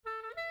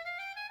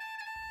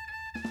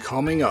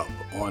Coming up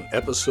on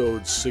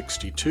episode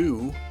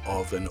 62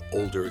 of An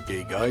Older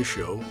Gay Guy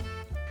Show,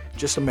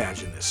 just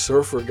imagine this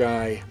surfer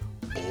guy,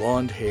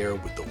 blonde hair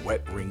with the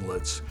wet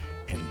ringlets,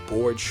 and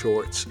board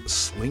shorts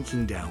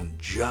slinking down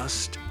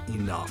just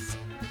enough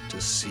to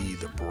see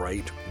the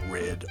bright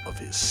red of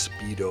his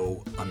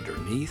Speedo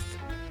underneath.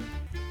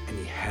 And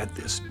he had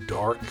this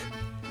dark,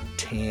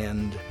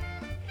 tanned,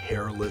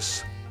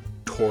 hairless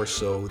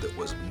torso that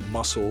was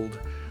muscled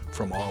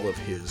from all of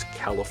his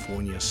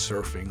California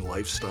surfing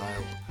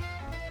lifestyle.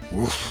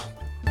 Oof.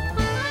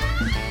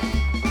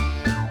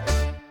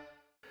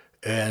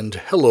 And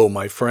hello,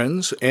 my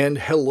friends, and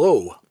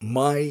hello,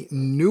 my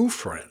new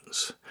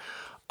friends.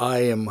 I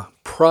am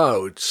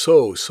proud,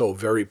 so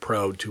very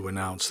proud to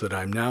announce that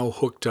I'm now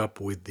hooked up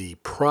with the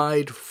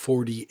Pride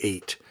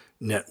 48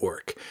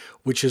 network,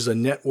 which is a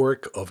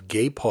network of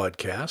gay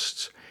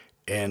podcasts,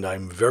 and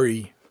I'm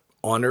very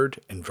honored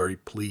and very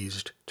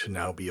pleased to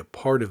now be a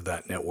part of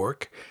that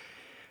network.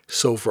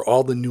 So for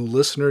all the new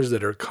listeners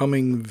that are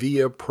coming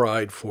via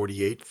Pride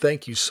 48,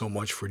 thank you so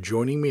much for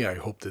joining me. I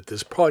hope that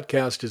this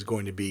podcast is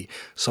going to be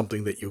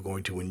something that you're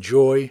going to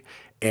enjoy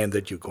and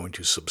that you're going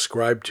to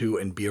subscribe to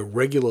and be a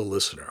regular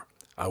listener.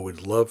 I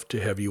would love to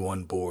have you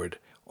on board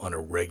on a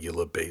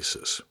regular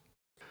basis.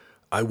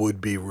 I would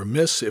be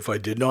remiss if I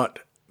did not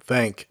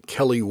thank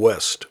Kelly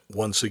West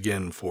once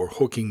again for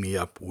hooking me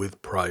up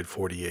with Pride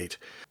 48.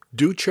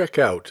 Do check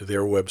out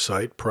their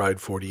website,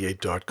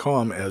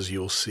 pride48.com, as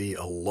you'll see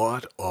a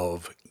lot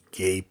of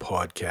gay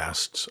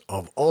podcasts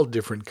of all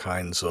different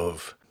kinds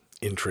of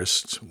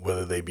interests,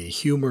 whether they be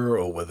humor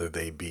or whether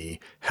they be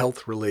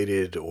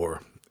health-related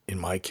or, in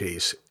my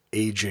case,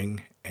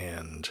 aging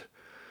and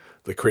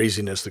the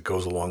craziness that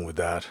goes along with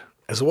that,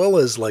 as well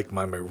as like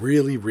my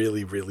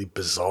really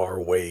bizarre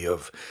way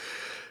of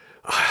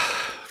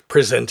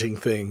presenting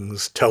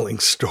things, telling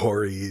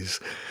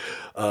stories.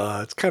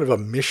 It's kind of a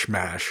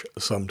mishmash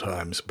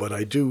sometimes, but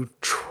I do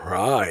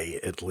try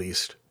at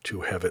least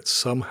to have it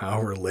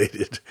somehow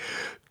related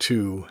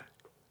to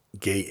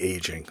gay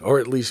aging, or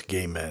at least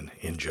gay men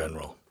in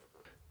general.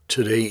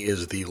 Today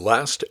is the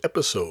last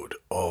episode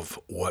of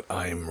what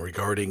I'm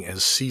regarding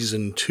as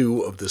Season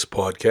 2 of this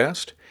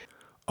podcast.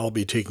 I'll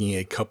be taking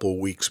a couple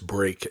weeks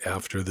break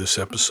after this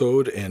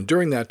episode, and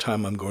during that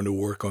time I'm going to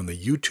work on the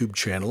YouTube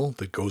channel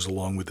that goes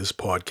along with this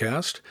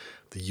podcast.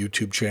 The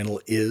YouTube channel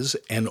is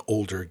An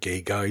Older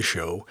Gay Guy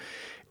Show,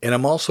 and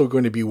I'm also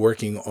going to be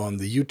working on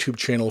the YouTube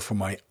channel for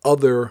my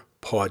other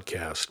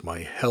podcast, my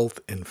health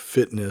and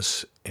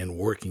fitness and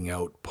working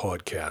out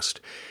podcast.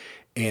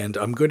 And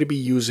I'm going to be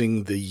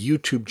using the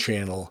YouTube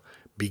channel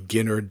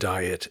Beginner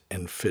Diet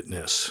and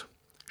Fitness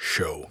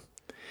Show.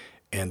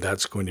 And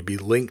that's going to be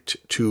linked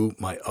to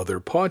my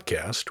other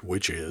podcast,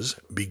 which is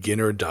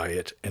Beginner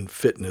Diet and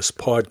Fitness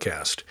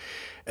Podcast.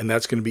 And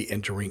that's going to be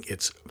entering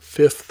its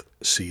 5th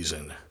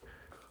season.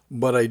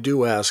 But I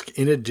do ask,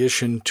 in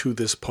addition to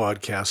this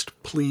podcast,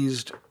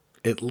 please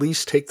at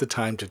least take the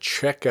time to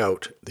check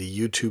out the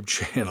YouTube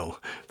channel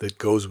that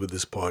goes with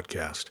this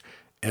podcast,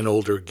 An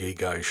Older Gay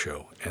Guy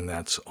Show, and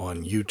that's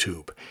on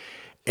YouTube.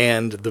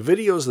 And the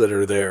videos that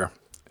are there,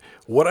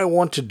 what I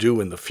want to do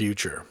in the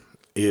future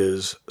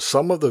is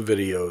some of the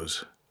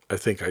videos I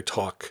think I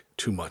talk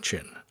too much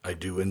in. I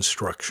do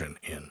instruction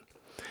in.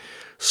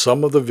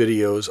 Some of the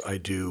videos I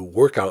do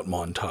workout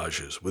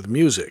montages with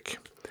music.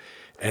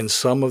 And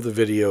some of the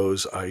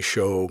videos I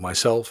show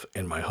myself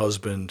and my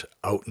husband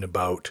out and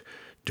about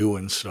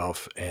doing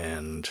stuff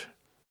and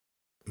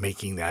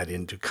making that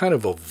into kind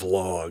of a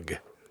vlog,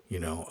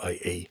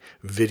 a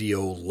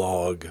video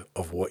log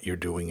of what you're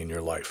doing in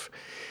your life.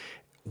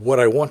 What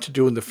I want to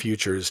do in the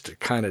future is to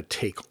kind of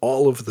take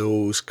all of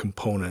those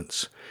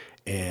components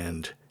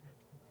and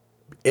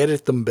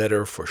edit them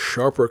better for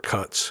sharper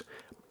cuts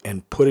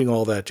and putting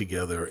all that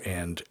together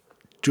and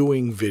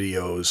doing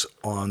videos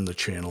on the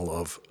channel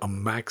of a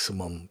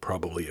maximum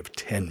probably of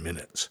 10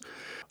 minutes.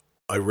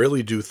 I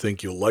really do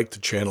think you'll like the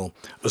channel,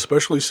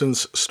 especially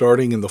since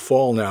starting in the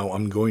fall now,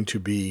 I'm going to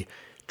be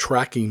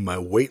tracking my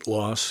weight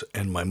loss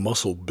and my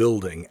muscle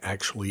building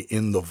actually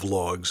in the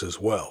vlogs as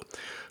well.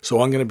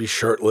 So I'm going to be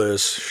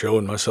shirtless,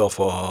 showing myself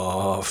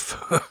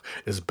off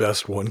as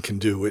best one can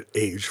do at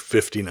age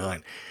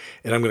 59.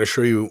 And I'm going to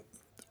show you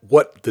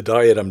what the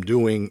diet I'm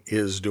doing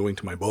is doing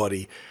to my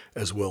body,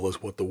 as well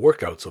as what the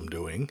workouts I'm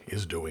doing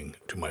is doing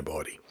to my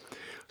body.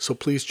 So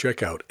please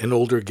check out An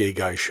Older Gay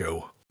Guy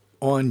Show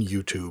on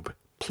YouTube.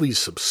 Please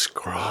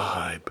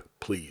subscribe,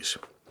 please.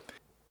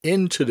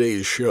 In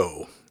today's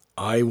show,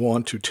 I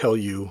want to tell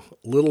you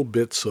little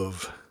bits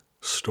of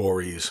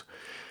stories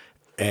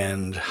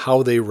and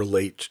how they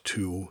relate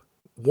to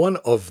one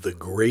of the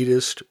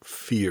greatest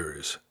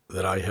fears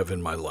that I have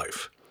in my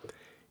life,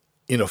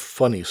 in a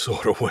funny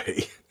sort of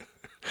way.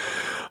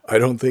 I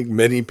don't think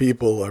many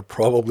people are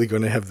probably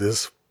going to have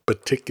this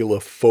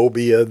particular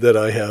phobia that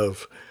I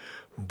have,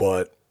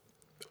 but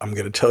I'm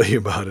going to tell you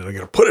about it. I'm going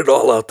to put it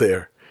all out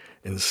there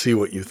and see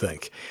what you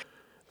think.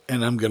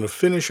 And I'm going to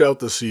finish out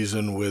the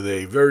season with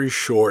a very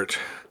short,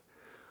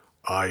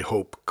 I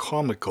hope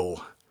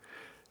comical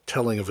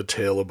telling of a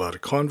tale about a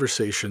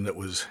conversation that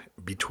was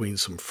between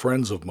some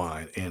friends of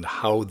mine and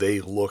how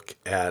they look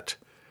at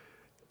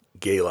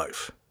gay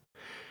life.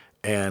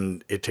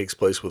 And it takes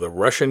place with a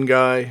Russian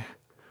guy,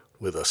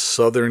 with a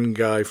Southern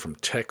guy from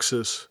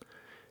Texas,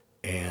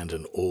 and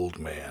an old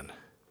man.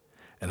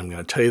 And I'm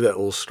going to tell you that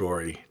little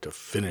story to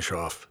finish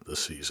off the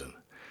season.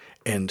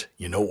 And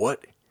you know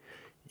what?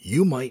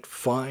 You might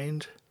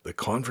find the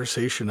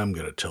conversation I'm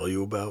going to tell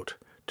you about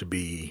to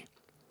be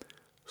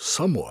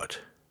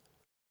somewhat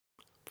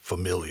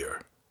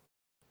familiar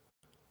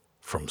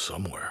from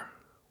somewhere.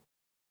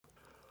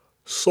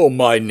 So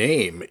my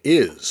name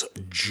is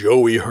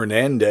Joey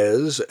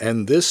Hernandez,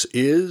 and this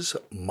is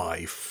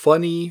My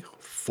Funny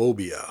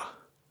Phobia.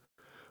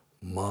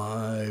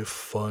 My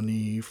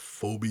Funny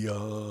Phobia.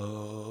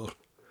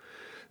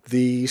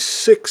 The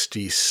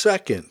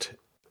 62nd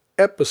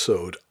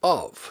episode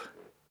of,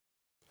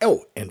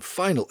 and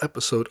final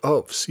episode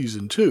of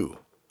Season 2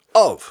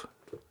 of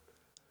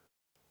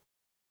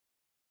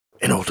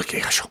An Older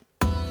Gay Guy Show.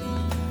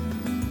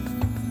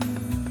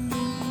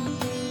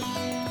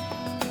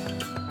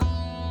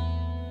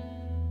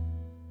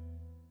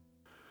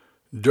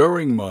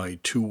 During my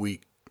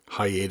 2-week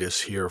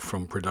hiatus here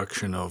from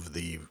production of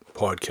the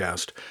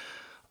podcast,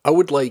 I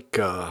would like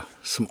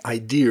some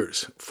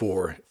ideas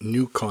for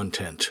new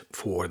content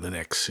for the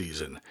next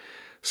season.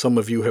 Some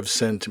of you have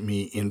sent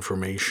me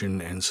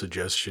information and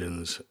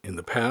suggestions in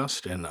the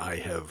past, and I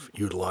have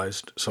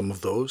utilized some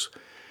of those,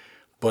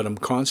 but I'm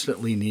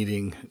constantly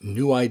needing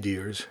new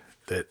ideas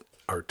that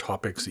are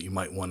topics that you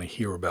might want to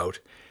hear about.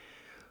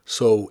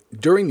 So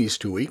during these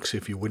 2 weeks,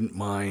 if you wouldn't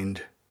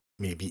mind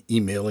maybe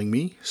emailing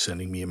me,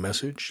 sending me a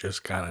message,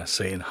 just kind of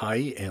saying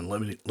hi and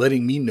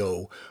letting me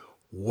know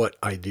what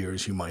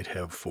ideas you might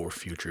have for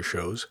future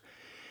shows.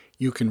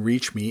 You can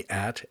reach me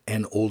at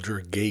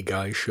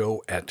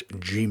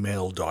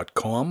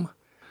anoldergayguyshow@gmail.com.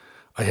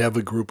 I have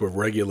a group of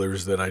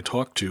regulars that I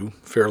talk to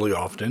fairly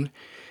often,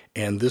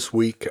 and this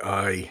week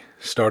I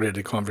started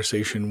a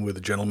conversation with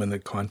a gentleman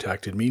that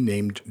contacted me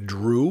named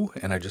Drew,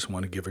 and I just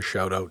want to give a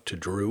shout out to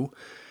Drew.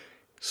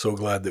 So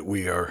glad that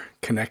we are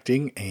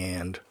connecting,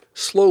 and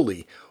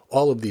slowly,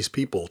 all of these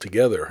people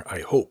together,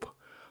 I hope,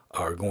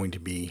 are going to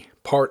be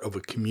part of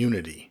a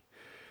community,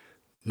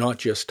 not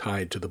just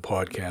tied to the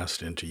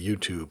podcast and to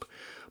YouTube,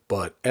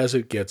 but as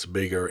it gets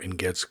bigger and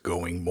gets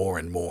going more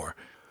and more,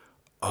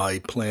 I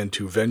plan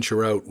to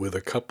venture out with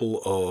a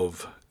couple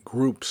of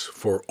groups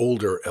for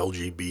older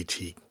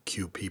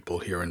LGBTQ people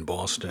here in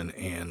Boston,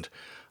 and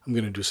I'm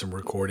going to do some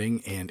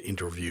recording and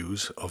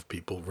interviews of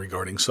people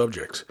regarding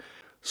subjects.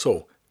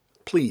 So,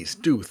 please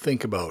do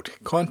think about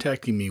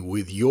contacting me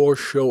with your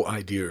show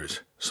ideas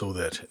so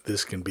that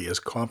this can be as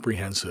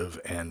comprehensive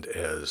and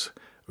as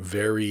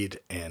varied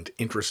and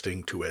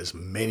interesting to as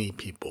many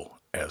people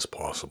as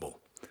possible.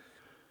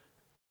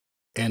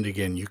 And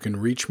again, you can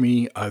reach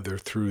me either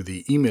through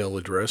the email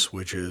address,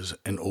 which is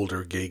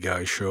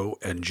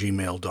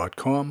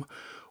anoldergayguyshow@gmail.com,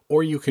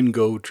 or you can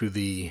go to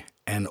the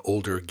An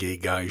Older Gay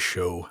Guy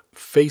Show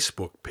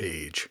Facebook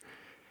page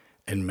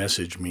and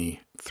message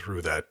me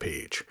through that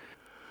page.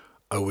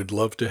 I would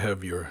love to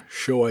have your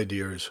show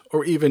ideas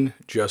or even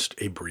just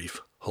a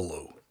brief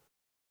hello.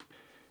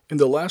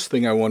 And the last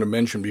thing I want to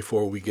mention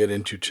before we get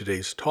into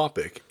today's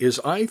topic is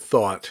I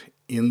thought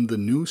in the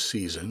new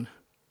season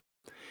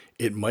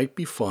it might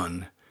be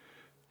fun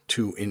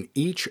to, in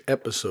each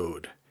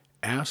episode,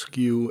 ask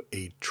you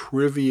a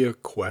trivia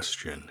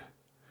question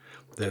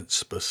that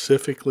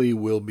specifically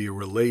will be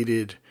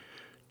related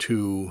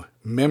to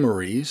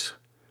memories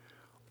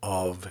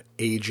of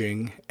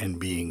aging and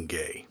being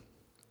gay.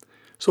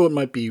 So it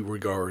might be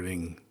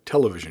regarding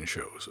television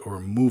shows or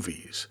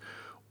movies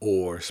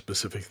or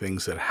specific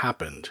things that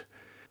happened.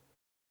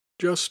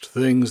 Just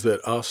things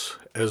that us,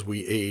 as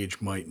we age,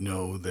 might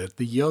know that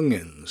the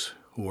youngins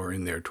who are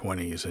in their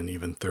 20s and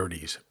even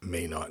 30s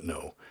may not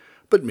know.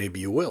 But maybe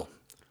you will.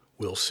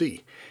 We'll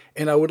see.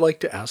 And I would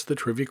like to ask the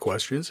trivia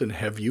questions and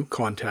have you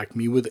contact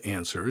me with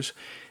answers.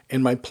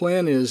 And my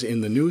plan is, in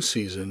the new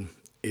season,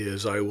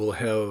 is I will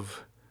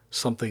have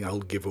something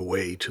I'll give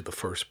away to the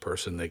first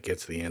person that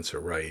gets the answer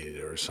right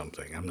or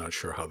something. I'm not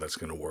sure how that's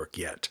going to work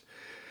yet.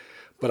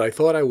 But I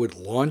thought I would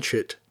launch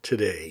it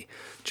today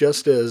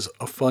just as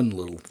a fun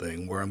little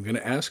thing where I'm going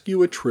to ask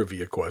you a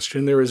trivia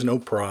question. There is no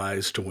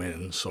prize to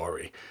win,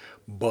 sorry.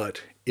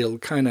 But it'll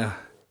kind of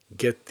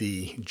get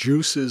the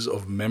juices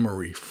of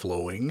memory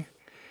flowing.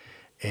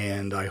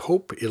 And I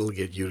hope it'll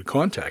get you to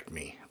contact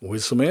me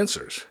with some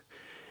answers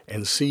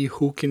and see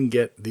who can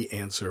get the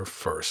answer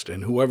first.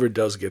 And whoever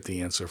does get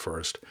the answer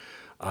first,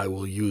 I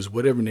will use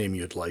whatever name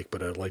you'd like,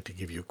 but I'd like to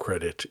give you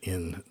credit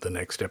in the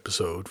next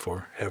episode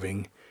for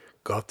having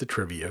got the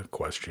trivia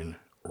question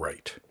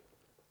right.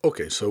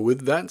 Okay, so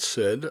with that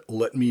said,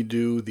 let me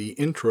do the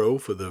intro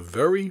for the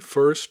very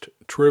first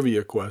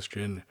trivia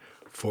question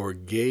for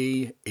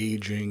gay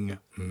aging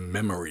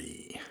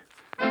memory.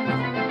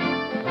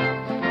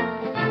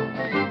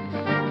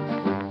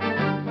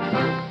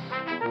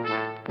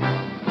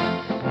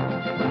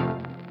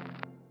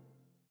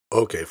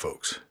 Okay,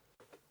 folks.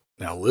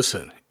 Now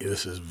listen,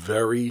 this is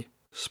very,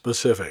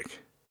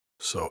 specific.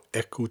 So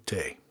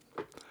écoutez.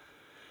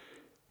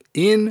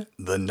 In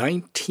the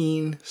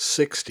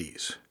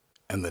 1960s,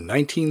 and the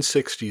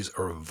 1960s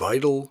are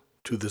vital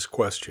to this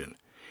question,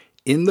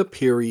 in the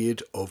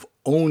period of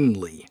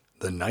only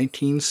the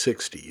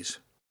 1960s,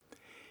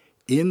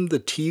 in the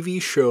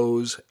TV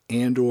shows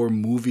and or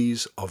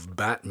movies of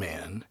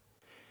Batman,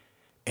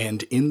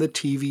 and in the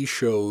TV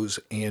shows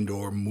and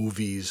or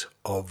movies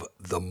of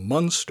the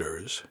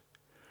Munsters,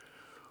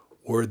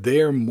 were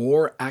there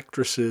more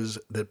actresses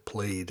that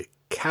played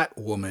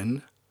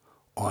Catwoman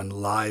on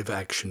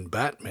live-action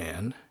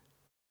Batman,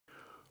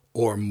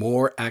 or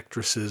more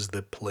actresses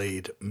that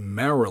played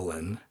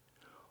Marilyn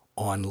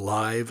on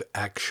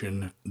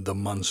live-action The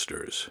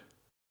Munsters?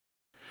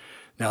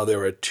 Now,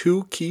 there are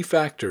two key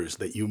factors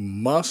that you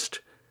must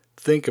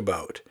think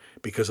about,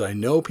 because I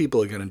know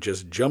people are going to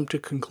just jump to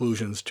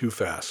conclusions too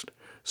fast.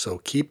 So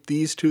keep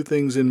these two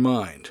things in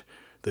mind.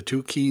 The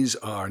two keys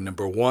are,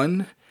 number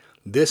one,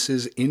 this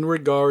is in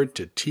regard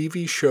to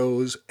TV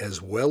shows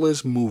as well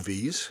as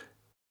movies.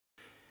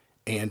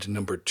 And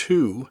number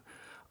two,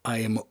 I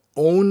am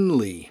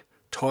only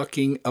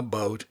talking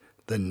about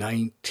the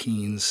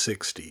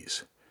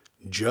 1960s.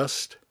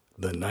 Just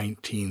the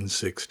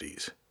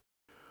 1960s.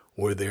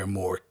 Were there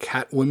more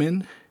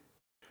Catwomen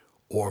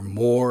or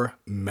more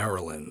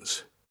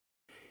Marilyns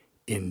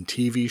in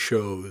TV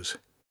shows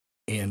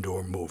and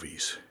or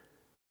movies?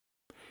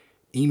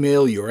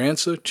 Email your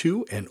answer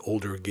to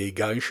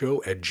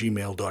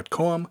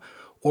anoldergayguyshow@gmail.com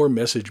or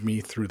message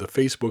me through the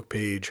Facebook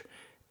page,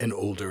 An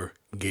Older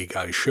Gay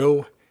Guy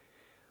Show.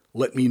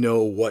 Let me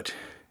know what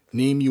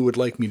name you would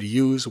like me to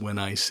use when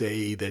I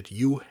say that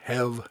you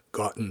have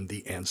gotten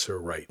the answer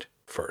right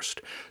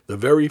first. The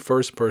very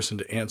first person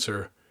to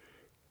answer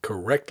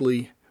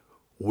correctly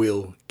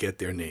will get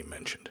their name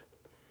mentioned.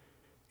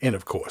 And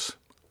of course,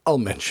 I'll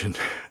mention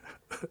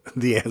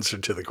the answer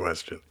to the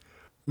question.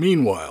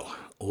 Meanwhile,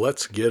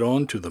 let's get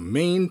on to the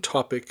main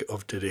topic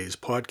of today's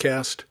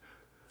podcast,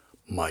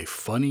 my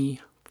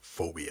funny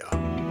phobia.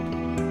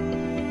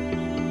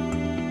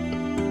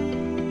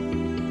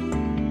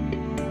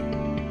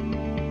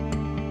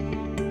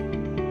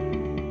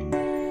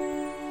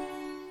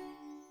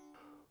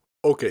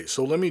 Okay,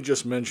 so let me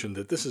just mention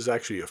that this is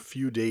actually a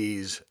few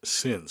days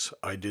since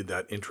I did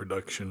that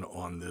introduction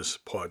on this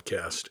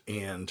podcast,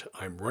 and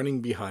I'm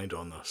running behind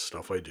on the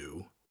stuff I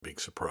do.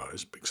 Big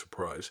surprise, big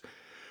surprise.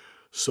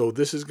 So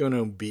this is going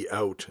to be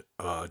out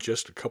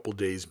just a couple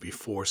days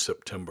before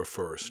September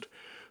 1st.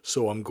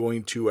 So I'm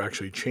going to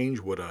actually change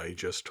what I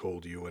just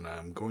told you, and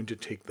I'm going to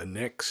take the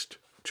next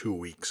 2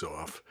 weeks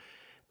off.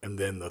 And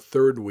then the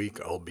third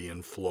week I'll be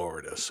in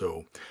Florida.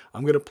 So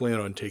I'm going to plan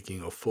on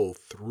taking a full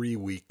 3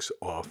 weeks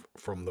off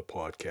from the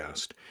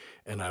podcast.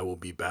 And I will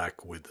be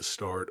back with the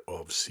start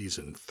of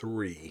season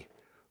 3,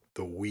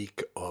 the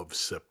week of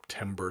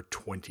September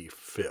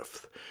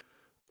 25th.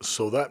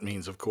 So that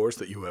means, of course,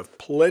 that you have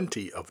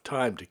plenty of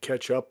time to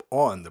catch up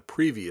on the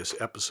previous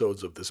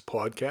episodes of this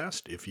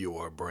podcast if you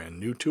are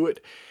brand new to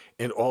it.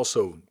 And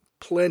also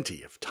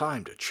plenty of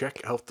time to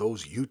check out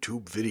those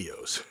YouTube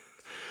videos.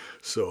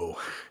 So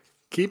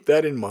keep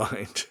that in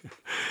mind.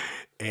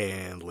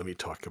 And let me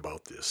talk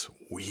about this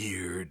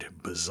weird,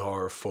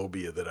 bizarre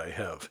phobia that I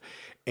have.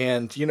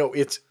 And,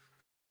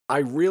 I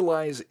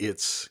realize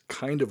it's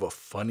kind of a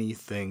funny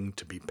thing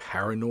to be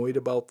paranoid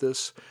about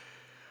this.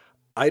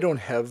 I don't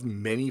have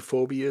many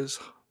phobias,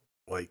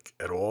 like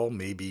at all.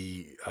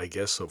 Maybe, I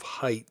guess, of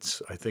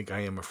heights. I think I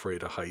am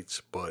afraid of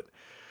heights, but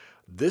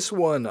this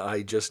one,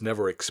 I just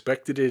never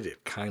expected it.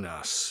 It kind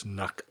of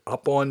snuck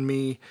up on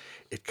me.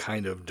 It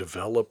kind of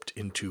developed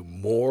into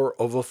more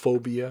of a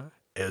phobia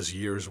as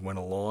years went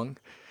along.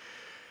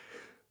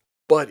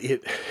 But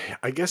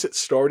I guess it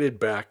started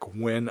back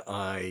when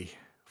I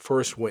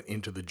first went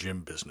into the gym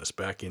business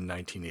back in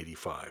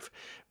 1985.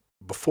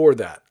 Before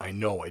that, I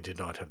know I did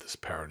not have this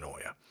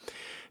paranoia.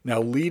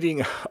 Now,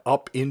 leading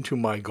up into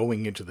my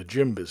going into the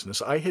gym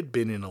business, I had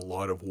been in a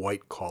lot of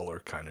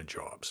white-collar kind of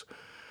jobs.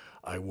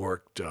 I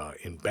worked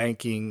in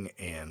banking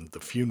and the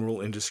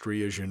funeral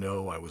industry, as you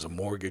know. I was a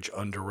mortgage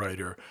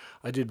underwriter.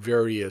 I did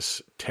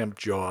various temp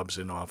jobs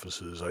in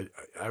offices.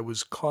 I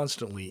was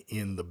constantly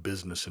in the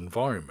business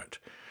environment.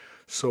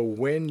 So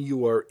when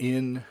you are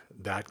in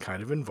that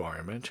kind of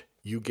environment,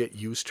 you get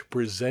used to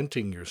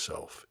presenting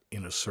yourself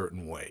in a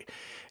certain way.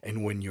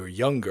 And when you're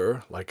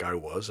younger, like I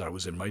was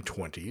in my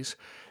 20s,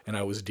 and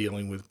I was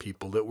dealing with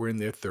people that were in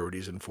their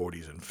 30s and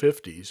 40s and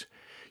 50s,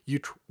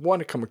 you want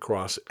to come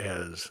across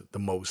as the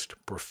most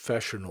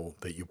professional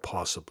that you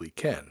possibly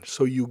can.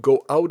 So you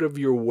go out of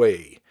your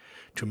way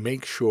to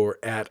make sure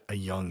at a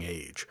young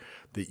age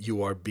that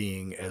you are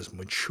being as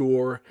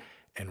mature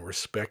and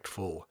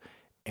respectful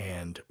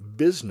and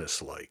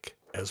businesslike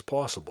as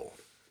possible.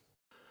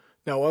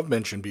 Now, I've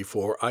mentioned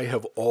before, I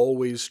have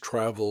always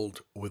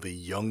traveled with a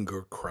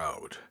younger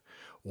crowd.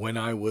 When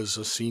I was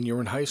a senior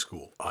in high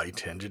school, I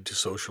tended to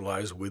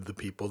socialize with the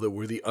people that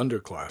were the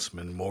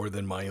underclassmen more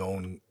than my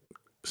own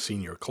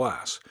senior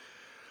class.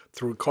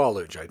 Through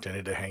college, I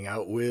tended to hang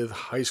out with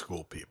high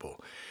school people.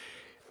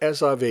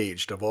 as I've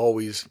aged, I've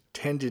always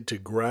tended to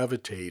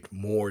gravitate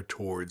more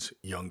towards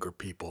younger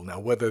people. Now,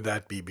 whether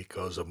that be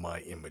because of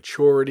my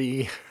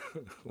immaturity,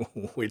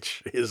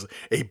 which is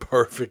a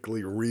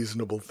perfectly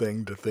reasonable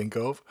thing to think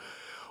of,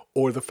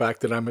 or the fact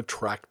that I'm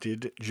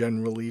attracted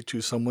generally to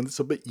someone that's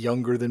a bit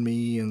younger than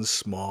me and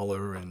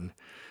smaller and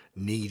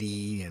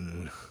needy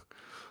and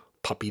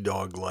puppy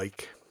dog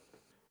like.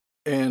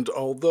 And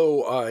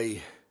although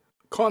I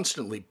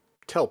constantly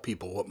tell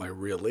people what my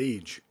real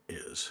age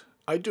is,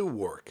 I do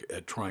work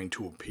at trying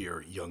to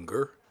appear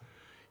younger.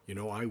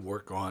 I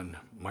work on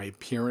my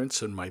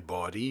appearance and my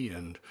body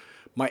and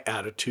my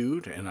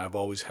attitude, and I've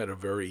always had a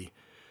very,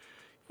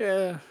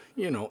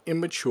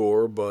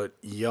 immature but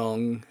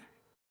young,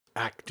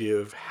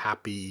 active,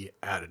 happy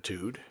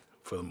attitude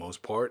for the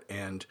most part,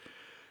 and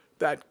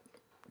that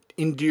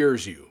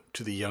endears you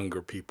to the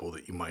younger people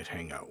that you might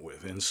hang out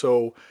with. And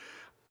so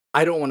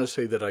I don't want to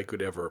say that I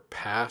could ever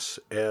pass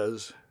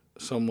as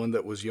someone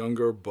that was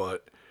younger,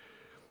 but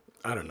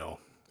I don't know.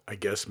 I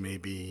guess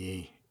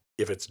maybe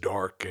if it's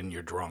dark and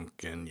you're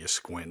drunk and you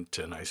squint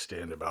and I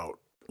stand about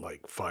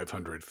like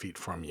 500 feet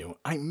from you,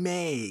 I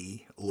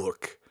may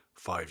look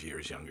 5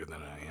 years younger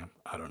than I am.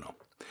 I don't know.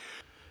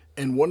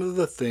 And one of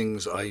the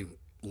things I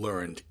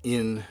learned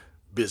in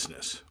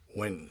business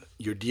when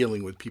you're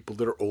dealing with people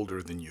that are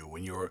older than you,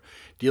 when you're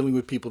dealing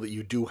with people that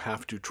you do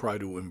have to try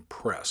to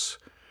impress,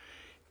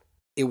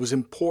 it was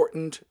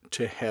important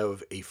to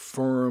have a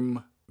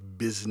firm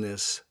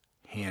business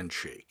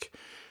handshake,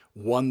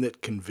 one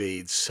that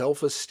conveyed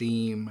self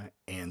esteem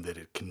and that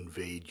it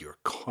conveyed your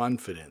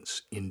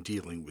confidence in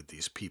dealing with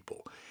these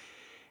people.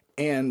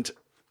 And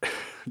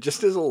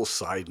just as a little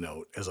side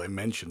note, as I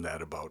mentioned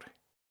that about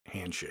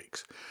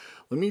handshakes,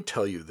 let me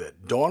tell you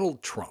that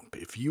Donald Trump,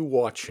 if you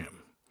watch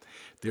him,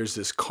 there's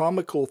this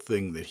comical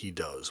thing that he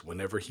does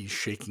whenever he's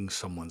shaking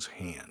someone's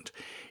hand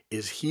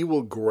is he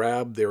will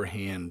grab their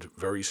hand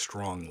very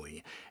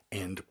strongly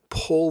and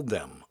pull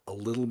them a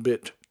little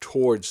bit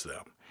towards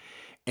them.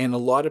 And a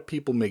lot of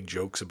people make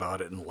jokes about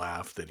it and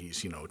laugh that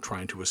he's,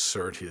 trying to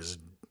assert his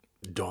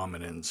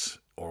dominance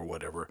or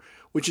whatever,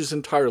 which is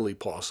entirely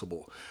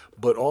possible.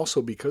 But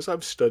also because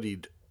I've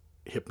studied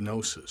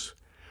hypnosis,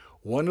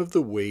 one of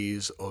the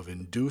ways of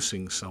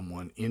inducing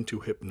someone into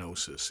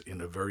hypnosis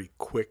in a very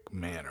quick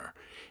manner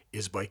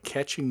is by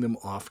catching them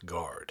off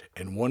guard.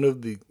 And one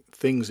of the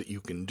things that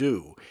you can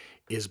do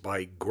is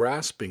by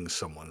grasping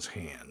someone's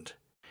hand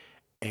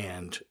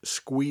and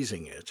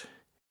squeezing it,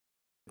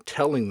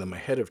 telling them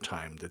ahead of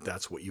time that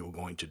that's what you're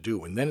going to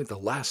do. And then at the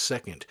last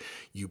second,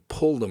 you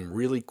pull them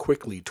really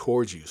quickly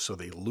towards you so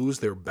they lose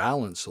their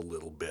balance a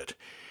little bit.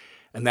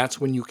 And that's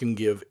when you can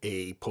give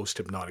a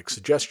post-hypnotic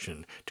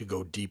suggestion to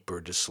go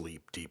deeper to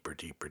sleep, deeper,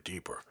 deeper,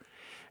 deeper.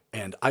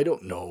 And I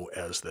don't know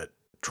as that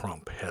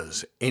Trump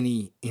has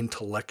any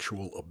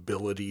intellectual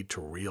ability to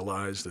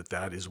realize that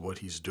that is what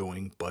he's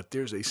doing, but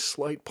there's a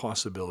slight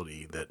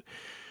possibility that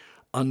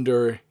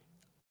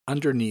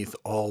underneath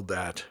all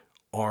that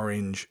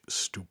orange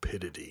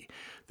stupidity,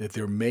 that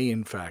there may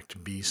in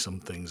fact be some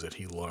things that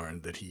he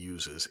learned that he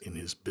uses in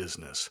his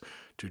business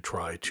to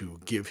try to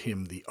give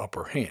him the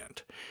upper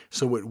hand.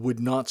 So it would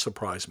not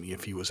surprise me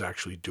if he was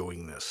actually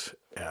doing this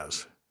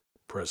as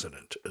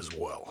president as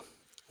well.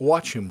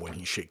 Watch him when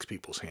he shakes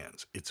people's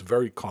hands. It's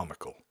very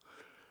comical.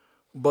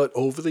 But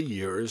over the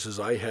years, as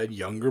I had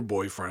younger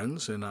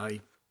boyfriends and I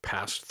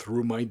passed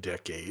through my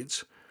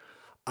decades,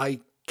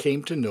 I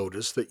came to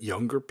notice that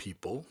younger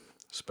people,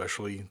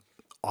 especially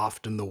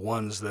often the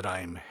ones that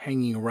I'm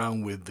hanging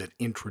around with that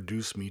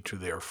introduce me to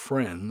their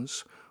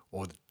friends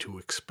or to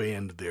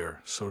expand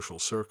their social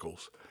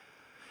circles,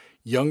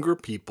 younger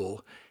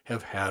people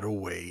have had a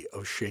way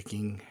of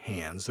shaking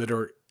hands that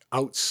are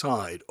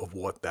outside of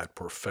what that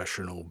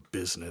professional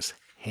business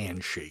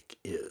handshake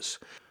is.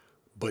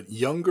 But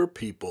younger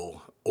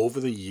people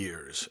over the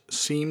years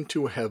seem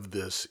to have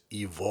this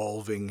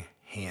evolving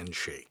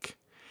handshake.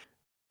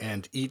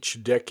 And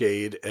each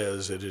decade,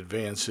 as it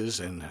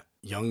advances and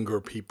younger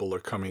people are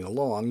coming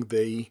along,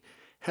 they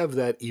have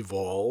that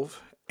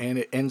evolve, and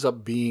it ends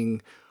up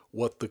being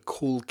what the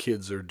cool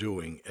kids are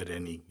doing at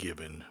any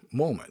given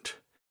moment.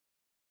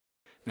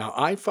 Now,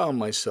 I found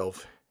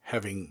myself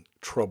having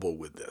trouble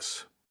with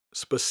this,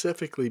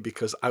 specifically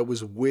because I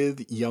was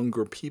with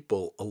younger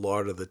people a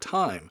lot of the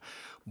time,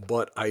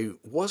 but I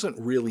wasn't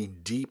really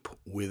deep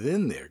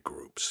within their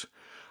groups.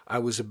 I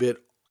was a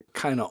bit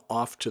kind of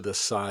off to the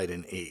side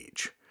in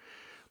age.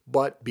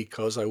 But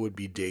because I would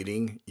be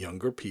dating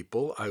younger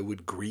people, I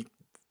would greet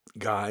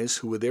guys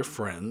who were their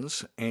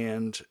friends,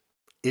 and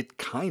it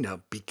kind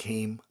of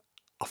became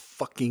a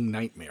fucking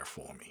nightmare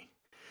for me.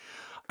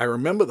 I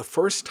remember the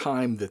first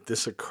time that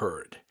this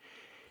occurred.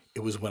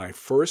 It was when I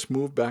first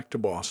moved back to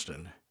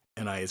Boston,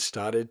 and I had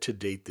started to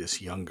date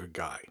this younger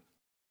guy.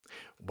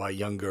 By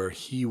younger,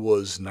 he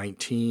was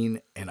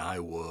 19 and I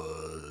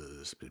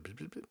was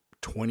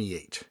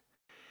 28.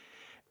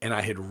 And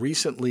I had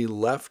recently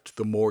left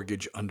the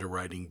mortgage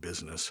underwriting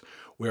business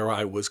where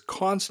I was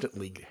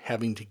constantly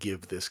having to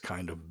give this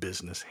kind of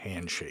business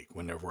handshake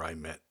whenever I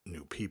met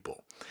new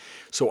people.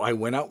 So I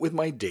went out with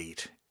my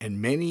date And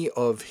many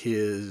of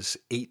his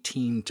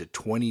 18 to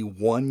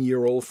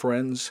 21-year-old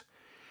friends,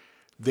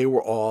 they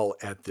were all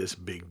at this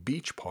big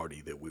beach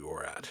party that we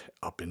were at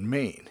up in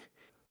Maine.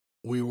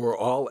 We were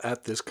all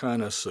at this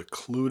kind of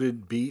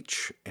secluded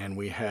beach, and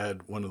we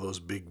had one of those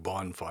big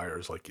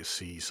bonfires like you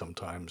see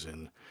sometimes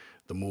in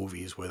the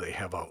movies where they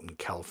have out in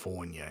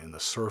California in the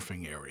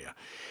surfing area.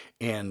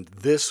 And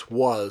this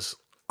was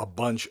a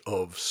bunch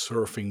of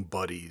surfing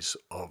buddies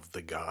of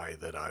the guy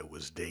that I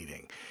was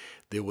dating.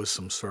 There was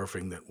some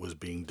surfing that was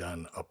being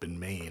done up in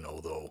Maine,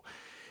 although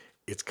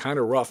it's kind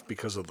of rough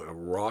because of the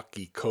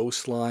rocky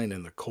coastline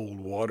and the cold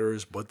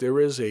waters, but there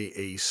is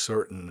a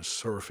certain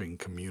surfing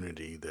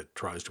community that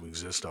tries to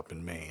exist up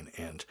in Maine.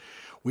 And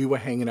we were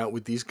hanging out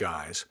with these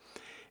guys,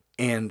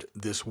 and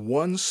this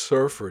one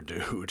surfer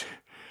dude,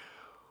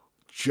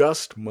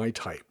 just my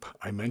type.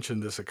 I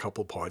mentioned this a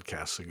couple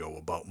podcasts ago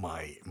about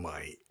my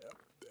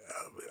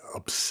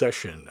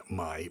obsession,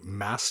 my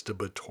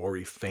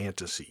masturbatory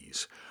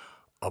fantasies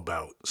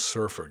about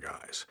surfer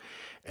guys.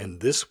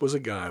 And this was a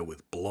guy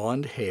with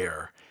blonde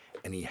hair,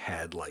 and he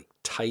had like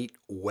tight,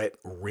 wet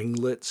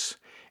ringlets,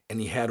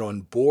 and he had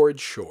on board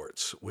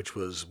shorts, which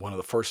was one of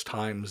the first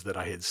times that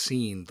I had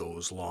seen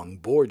those long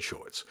board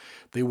shorts.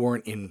 They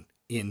weren't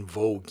in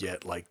vogue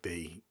yet, like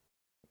they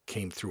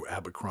came through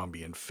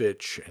Abercrombie and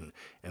Fitch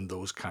and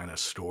those kind of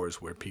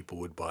stores where people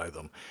would buy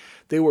them.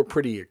 They were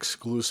pretty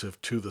exclusive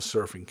to the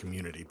surfing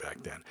community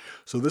back then.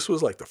 So this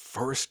was like the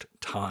first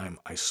time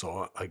I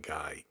saw a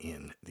guy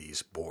in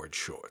these board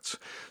shorts.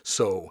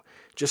 So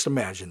just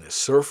imagine this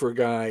surfer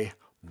guy,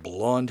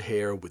 blonde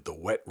hair with the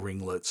wet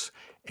ringlets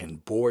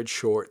and board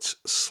shorts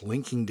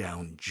slinking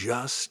down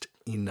just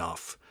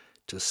enough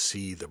to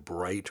see the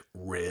bright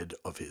red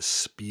of his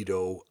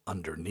Speedo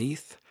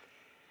underneath,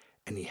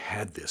 and he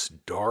had this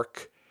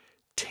dark,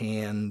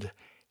 tanned,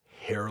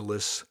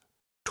 hairless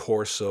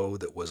torso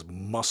that was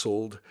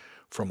muscled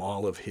from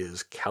all of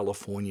his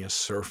California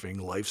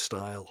surfing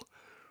lifestyle.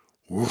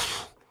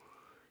 Oof,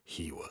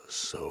 he was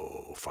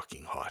so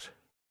fucking hot.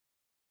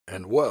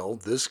 And well,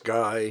 this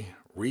guy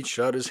reached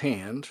out his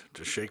hand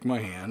to shake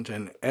my hand,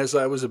 and as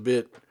I was a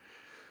bit,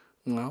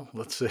 well,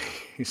 let's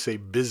say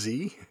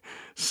busy,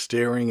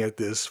 staring at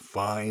this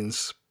fine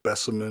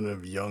specimen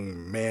of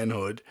young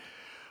manhood,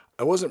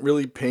 I wasn't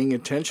really paying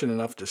attention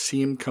enough to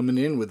see him coming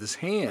in with his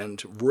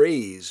hand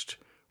raised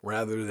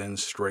rather than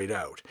straight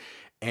out.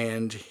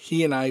 And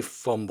he and I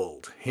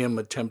fumbled, him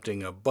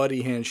attempting a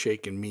buddy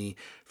handshake and me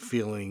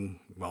feeling,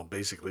 well,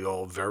 basically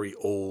all very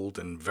old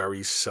and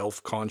very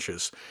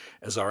self-conscious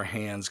as our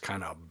hands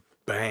kind of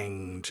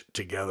banged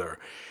together.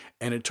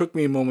 And it took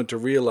me a moment to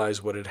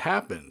realize what had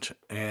happened.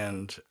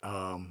 And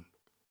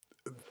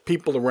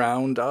people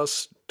around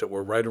us that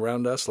were right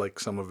around us, like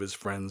some of his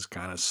friends,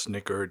 kind of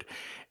snickered.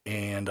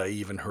 And I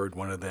even heard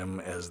one of them,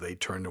 as they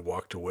turned and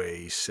walked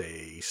away,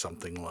 say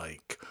something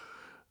like,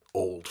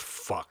 old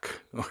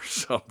fuck, or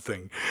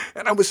something.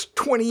 And I was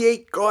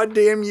 28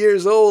 goddamn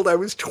years old. I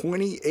was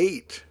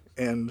 28.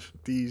 And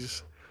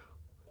these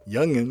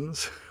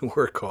youngins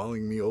were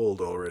calling me old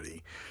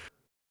already.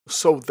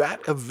 So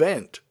that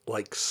event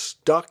like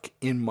stuck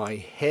in my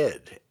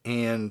head,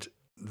 and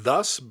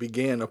thus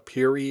began a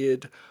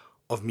period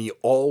of me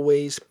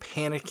always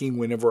panicking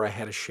whenever I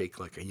had to shake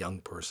like a young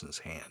person's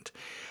hand.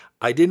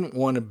 I didn't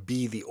want to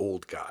be the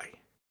old guy.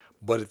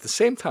 But at the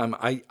same time,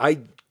 I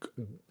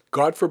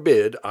God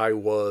forbid, I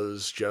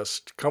was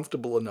just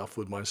comfortable enough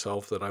with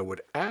myself that I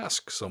would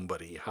ask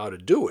somebody how to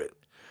do it.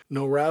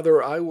 No,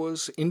 rather, I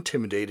was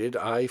intimidated.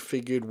 I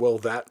figured, well,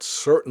 that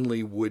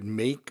certainly would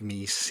make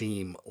me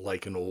seem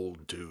like an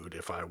old dude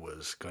if I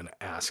was going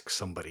to ask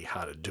somebody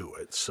how to do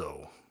it.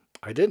 So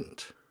I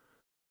didn't.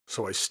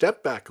 So I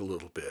stepped back a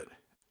little bit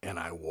and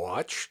I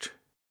watched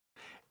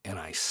and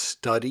I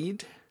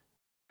studied.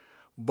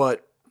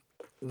 But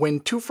when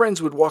two friends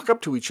would walk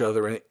up to each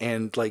other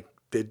and like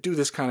they'd do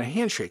this kind of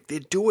handshake,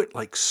 they'd do it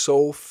like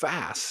so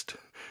fast.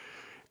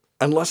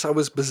 Unless I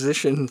was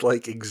positioned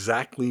like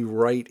exactly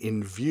right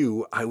in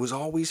view, I was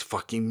always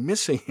fucking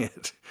missing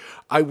it.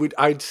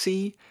 I'd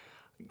see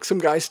some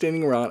guy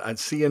standing around, I'd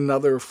see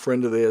another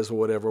friend of theirs or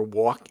whatever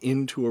walk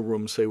into a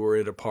room, say we're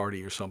at a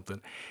party or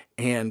something,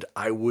 and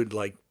I would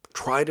like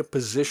try to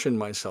position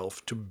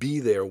myself to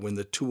be there when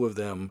the two of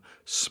them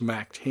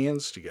smacked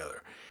hands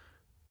together.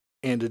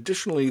 And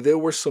additionally, there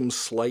were some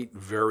slight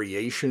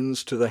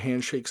variations to the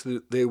handshakes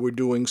that they were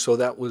doing, so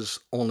that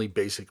was only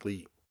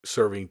basically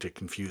serving to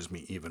confuse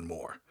me even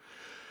more.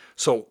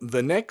 So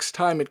the next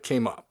time it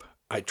came up,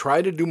 I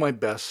tried to do my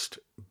best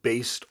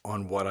based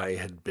on what I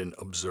had been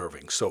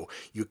observing. So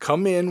you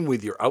come in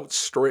with your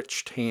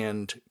outstretched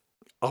hand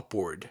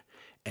upward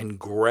and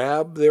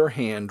grab their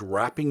hand,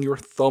 wrapping your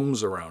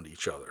thumbs around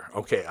each other.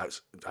 Okay,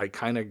 I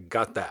kind of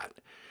got that.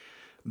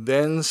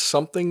 Then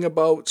something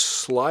about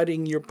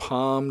sliding your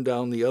palm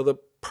down the other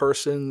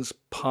person's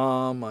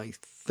palm, I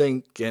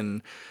think,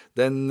 and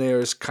then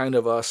there's kind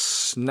of a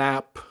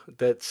snap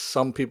that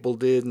some people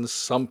did and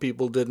some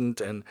people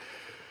didn't, and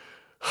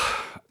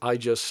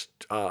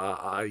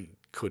I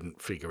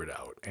couldn't figure it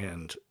out.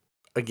 And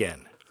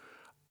again,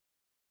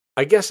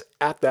 I guess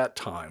at that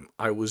time,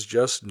 I was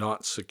just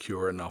not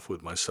secure enough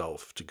with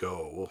myself to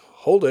go, well,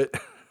 hold it,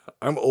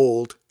 I'm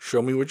old,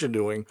 show me what you're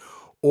doing,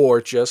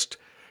 or just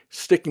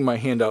sticking my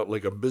hand out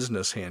like a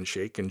business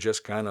handshake and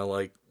just kind of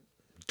like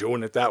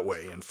doing it that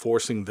way and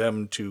forcing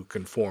them to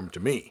conform to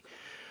me.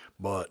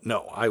 But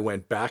no, I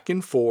went back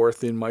and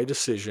forth in my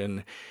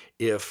decision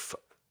if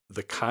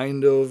the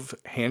kind of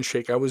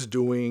handshake I was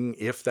doing,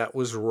 if that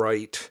was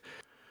right.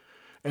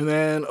 And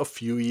then a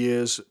few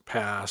years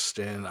passed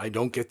and I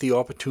don't get the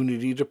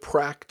opportunity to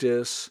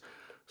practice.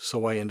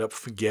 So I end up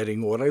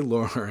forgetting what I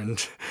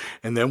learned.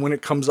 And then when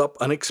it comes up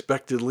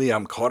unexpectedly,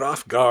 I'm caught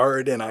off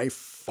guard and I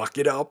fuck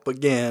it up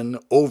again,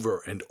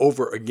 over and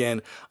over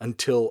again,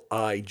 until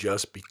I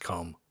just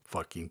become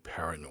fucking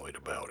paranoid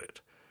about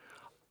it.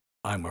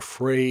 I'm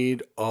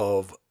afraid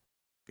of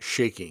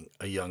shaking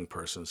a young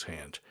person's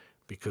hand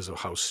because of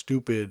how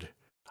stupid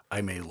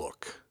I may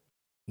look,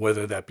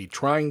 whether that be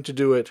trying to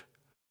do it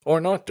or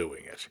not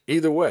doing it.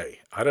 Either way,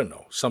 I don't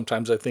know.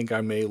 Sometimes I think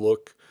I may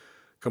look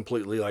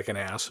completely like an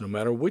ass no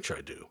matter which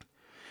I do.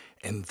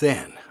 And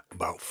then,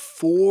 about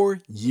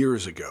 4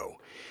 years ago,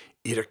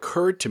 it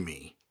occurred to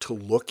me to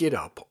look it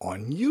up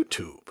on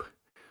YouTube,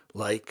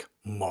 like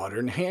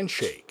modern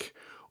handshake,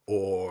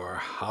 or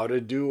how to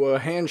do a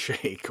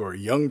handshake, or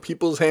young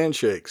people's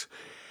handshakes.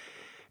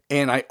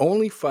 And I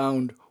only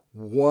found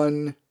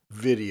one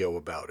video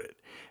about it.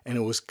 And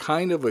it was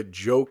kind of a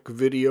joke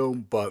video,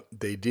 but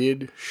they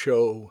did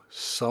show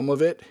some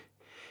of it.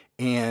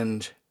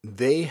 And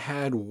they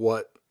had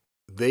what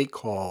they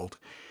called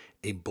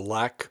a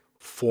black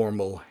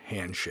formal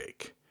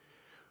handshake,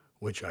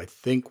 which I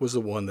think was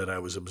the one that I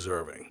was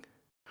observing.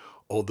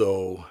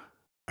 Although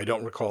I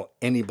don't recall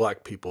any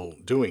black people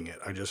doing it.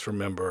 I just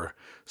remember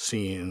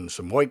seeing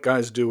some white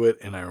guys do it,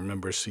 and I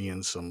remember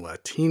seeing some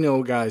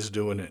Latino guys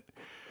doing it.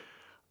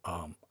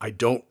 I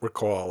don't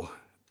recall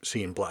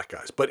seeing black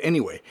guys. But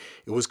anyway,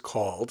 it was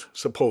called,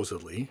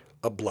 supposedly,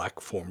 a black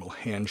formal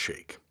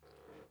handshake.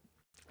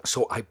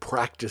 So I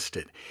practiced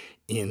it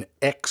in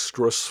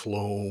extra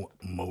slow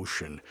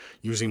motion,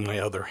 using my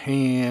other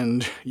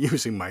hand,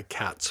 using my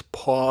cat's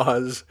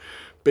paws,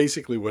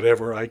 basically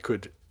whatever I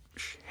could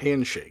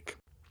handshake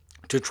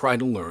to try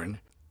to learn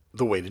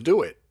the way to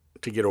do it,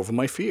 to get over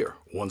my fear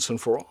once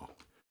and for all.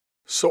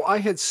 So I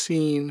had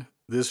seen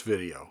this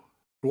video,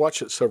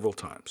 watched it several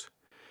times.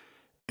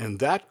 And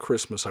that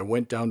Christmas, I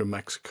went down to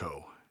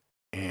Mexico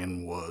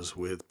and was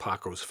with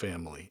Paco's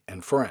family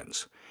and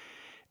friends.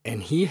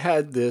 And he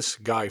had this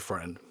guy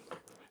friend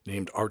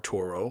named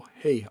Arturo.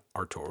 Hey,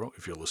 Arturo,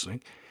 if you're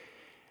listening.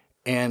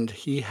 And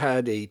he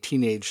had a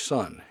teenage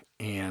son.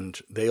 And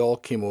they all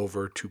came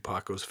over to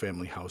Paco's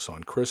family house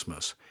on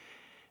Christmas.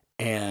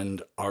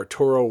 And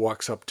Arturo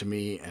walks up to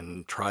me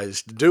and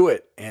tries to do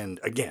it. And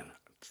again,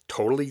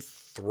 totally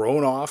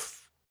thrown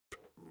off,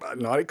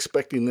 not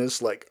expecting this,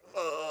 like,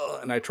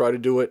 and I try to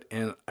do it,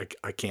 and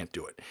I can't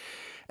do it.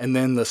 And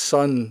then the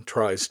son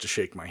tries to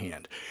shake my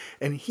hand.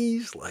 And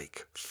he's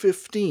like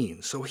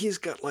 15, so he's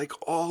got like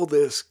all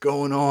this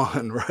going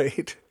on,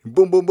 right?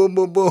 Boom, boom, boom,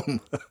 boom,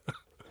 boom.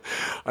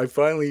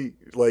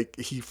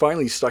 He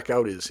finally stuck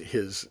out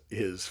his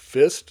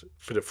fist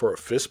for a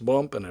fist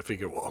bump, and I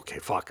figured, well, okay,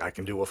 fuck, I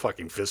can do a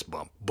fucking fist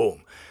bump.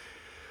 Boom.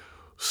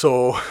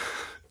 So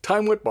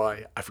time went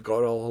by, I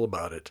forgot all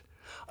about it,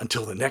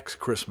 until the next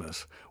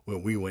Christmas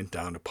when we went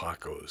down to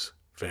Paco's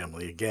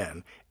family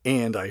again,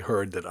 and I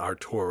heard that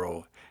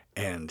Arturo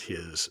and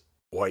his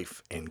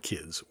wife and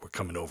kids were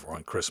coming over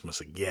on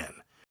Christmas again.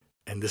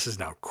 And this is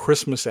now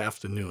Christmas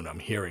afternoon I'm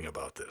hearing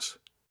about this.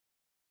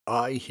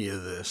 I hear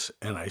this,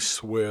 and I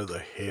swear the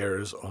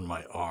hairs on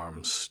my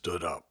arms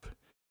stood up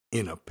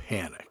in a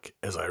panic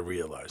as I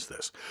realized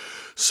this.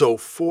 So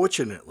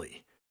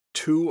fortunately,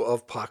 two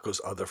of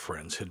Paco's other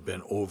friends had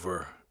been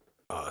over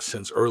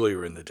since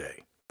earlier in the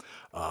day.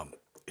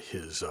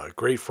 His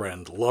great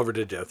friend, love her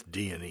to death,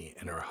 Deanie,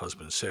 and her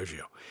husband,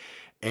 Sergio.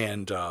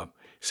 And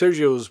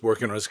Sergio was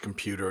working on his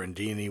computer, and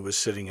Deanie was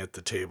sitting at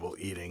the table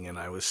eating, and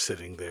I was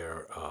sitting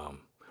there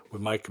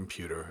with my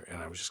computer,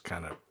 and I was just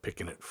kind of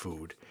picking at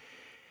food.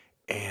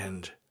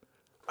 And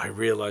I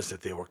realized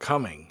that they were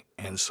coming,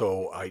 and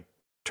so I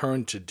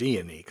turned to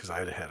Deanie, because I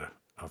had had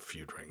a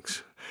few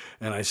drinks,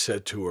 and I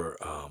said to her,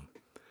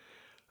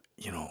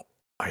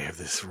 I have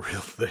this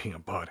real thing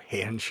about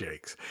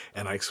handshakes,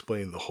 and I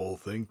explained the whole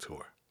thing to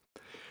her.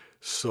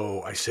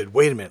 So I said,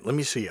 wait a minute, let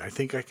me see. I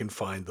think I can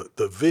find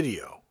the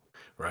video,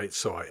 right?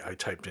 So I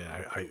typed in,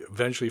 I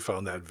eventually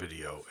found that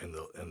video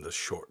in the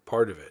short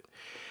part of it.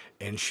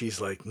 And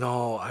she's like,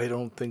 no, I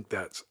don't think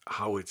that's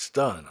how it's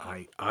done.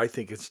 I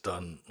think it's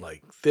done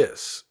like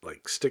this,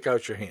 like stick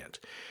out your hand.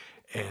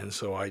 And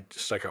so I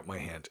stuck out my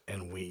hand,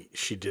 and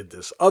she did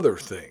this other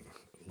thing,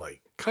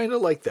 like kind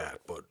of like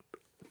that, but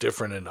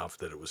different enough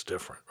that it was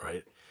different,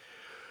 right?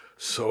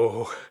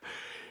 So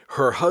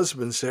her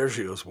husband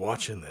Sergio's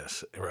watching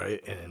this,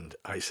 right? And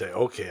I say,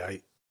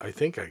 okay, I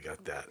think I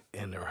got that.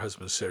 And her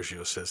husband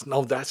Sergio says,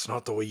 no, that's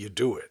not the way you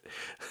do it.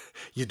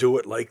 You do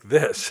it like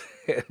this.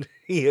 And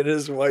he and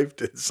his wife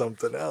did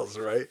something else,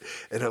 right?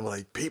 And I'm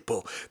like,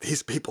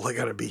 these people are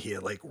going to be here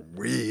like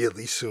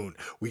really soon.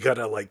 We got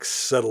to like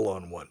settle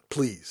on one.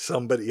 Please,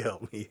 somebody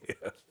help me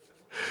here.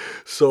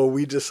 So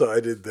we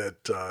decided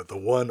that the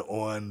one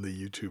on the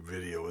YouTube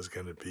video was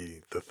going to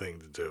be the thing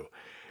to do.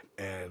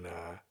 And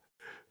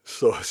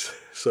so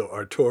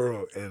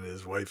Arturo and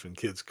his wife and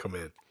kids come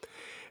in.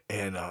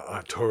 And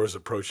Arturo's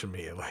approaching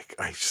me, and like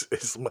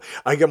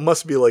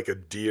must be like a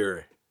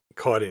deer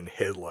caught in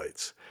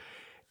headlights.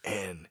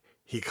 And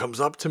he comes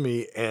up to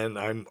me, and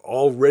I'm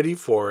all ready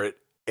for it,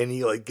 and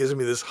he like gives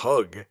me this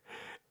hug,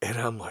 and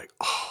I'm like,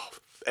 oh,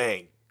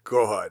 thank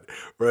God,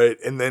 right?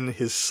 And then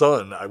his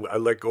son, I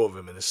let go of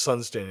him, and his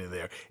son's standing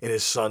there, and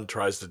his son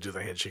tries to do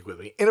the handshake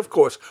with me, and of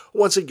course,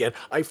 once again,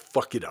 I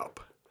fuck it up.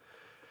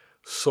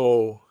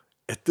 So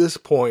at this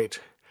point,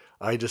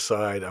 I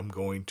decide I'm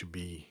going to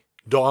be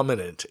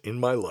dominant in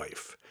my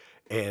life,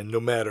 and no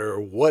matter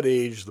what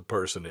age the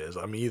person is,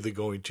 I'm either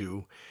going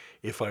to,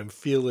 if I'm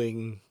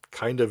feeling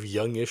kind of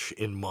youngish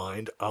in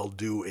mind, I'll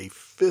do a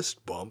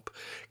fist bump,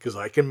 because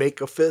I can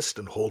make a fist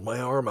and hold my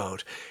arm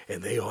out,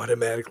 and they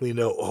automatically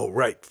know, oh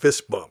right,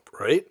 fist bump,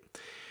 right?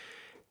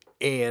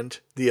 And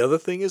the other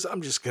thing is,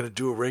 I'm just going to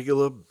do a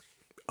regular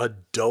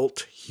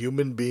adult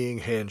human being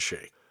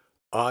handshake.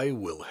 I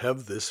will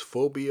have this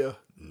phobia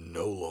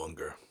no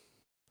longer.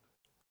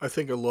 I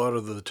think a lot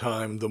of the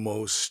time the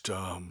most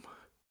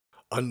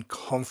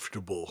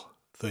uncomfortable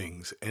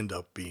things end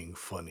up being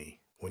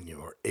funny when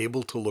you are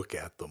able to look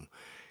at them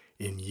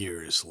in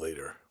years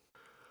later.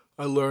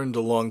 I learned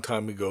a long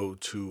time ago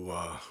to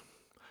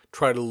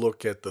try to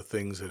look at the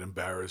things that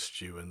embarrassed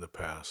you in the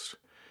past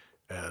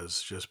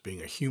as just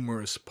being a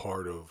humorous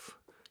part of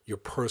your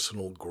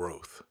personal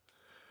growth.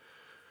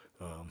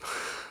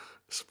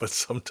 But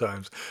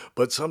sometimes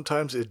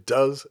it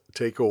does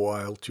take a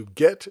while to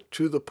get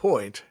to the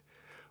point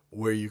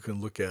where you can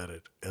look at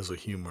it as a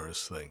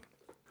humorous thing.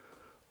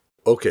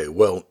 Okay,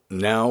 well,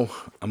 now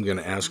I'm going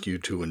to ask you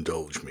to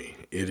indulge me.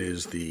 It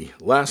is the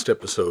last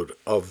episode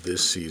of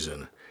this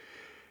season,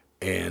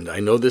 and I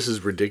know this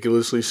is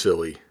ridiculously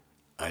silly.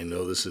 I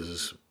know this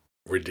is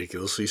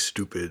ridiculously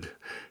stupid.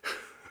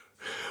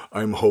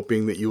 I'm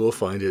hoping that you will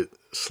find it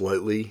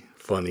slightly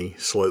funny,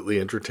 slightly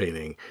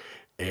entertaining,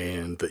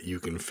 and that you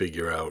can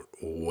figure out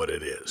what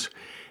it is.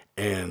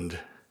 And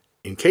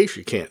in case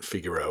you can't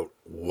figure out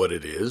what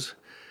it is,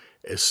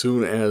 as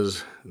soon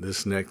as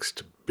this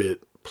next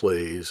bit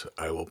plays,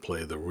 I will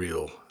play the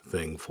real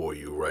thing for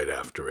you right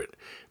after it,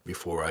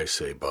 before I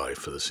say bye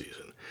for the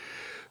season.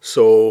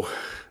 So,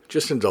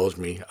 just indulge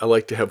me. I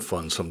like to have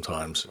fun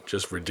sometimes.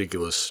 Just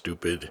ridiculous,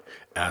 stupid,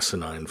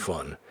 asinine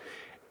fun.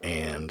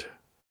 And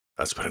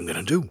that's what I'm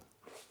going to do.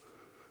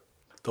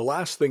 The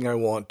last thing I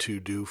want to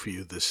do for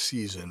you this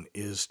season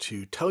is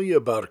to tell you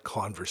about a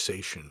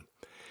conversation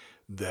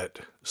that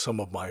some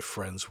of my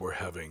friends were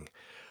having.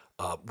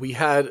 We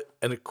had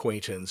an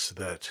acquaintance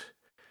that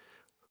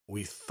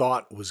we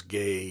thought was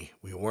gay.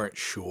 We weren't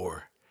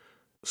sure.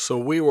 So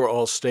we were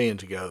all staying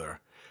together.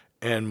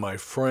 And my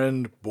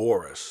friend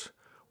Boris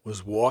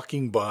was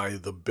walking by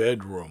the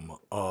bedroom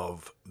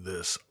of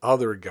this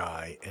other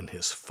guy and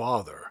his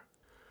father.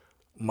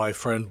 My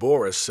friend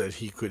Boris said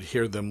he could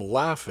hear them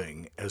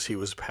laughing as he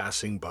was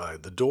passing by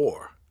the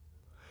door.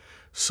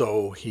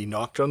 So he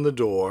knocked on the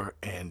door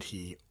and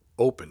he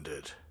opened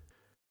it.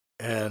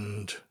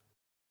 And,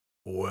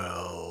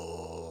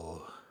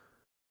 well...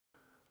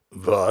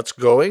 What's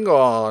going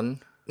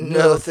on?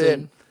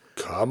 Nothing.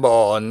 Come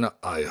on,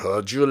 I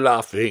heard you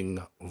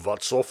laughing.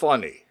 What's so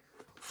funny?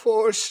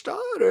 For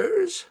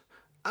starters,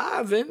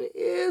 Ivan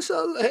is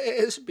a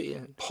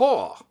lesbian.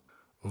 Paw.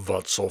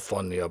 What's so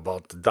funny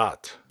about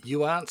that?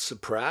 You aren't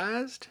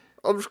surprised?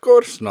 Of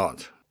course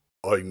not.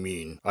 I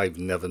mean, I've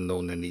never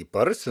known any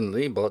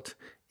personally, but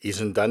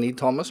isn't Danny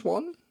Thomas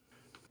one?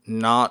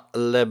 Not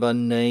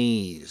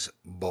Lebanese,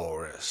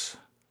 Boris.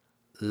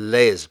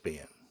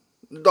 Lesbian.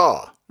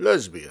 Da,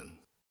 lesbian.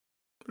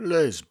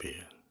 Lesbian.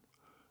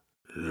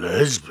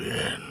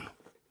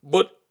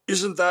 But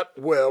isn't that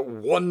where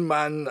one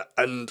man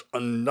and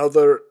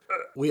another...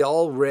 We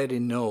already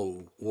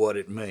know what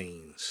it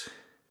means.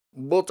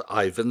 But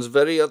Ivan's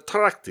very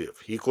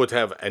attractive. He could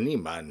have any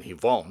man he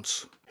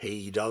wants.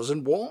 He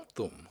doesn't want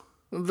them.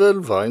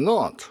 Well, why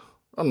not?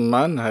 A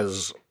man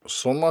has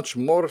so much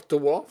more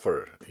to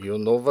offer. You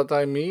know what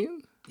I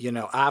mean? You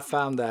know, I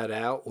found that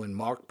out when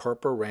Mark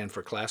Perper ran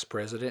for class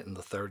president in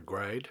the 3rd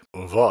grade.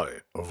 Why?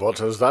 What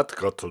has that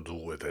got to do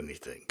with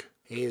anything?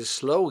 His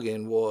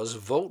slogan was,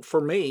 "Vote for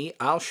me,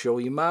 I'll show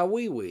you my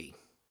wee-wee."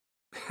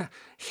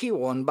 He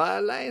won by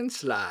a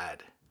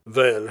landslide.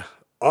 Well,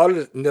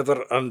 I'll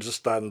never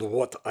understand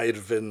what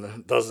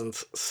Ivan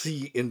doesn't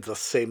see in the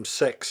same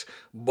sex,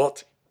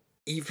 but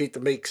if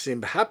it makes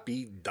him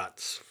happy,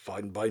 that's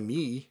fine by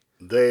me.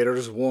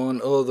 There's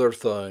one other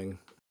thing.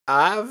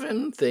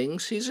 Ivan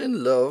thinks he's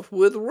in love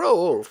with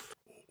Rolf.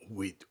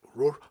 Wait,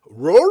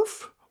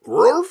 Rolf?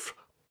 Rolf?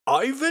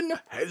 Ivan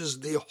has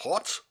the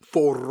hots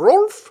for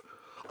Rolf?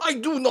 I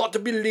do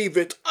not believe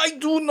it. I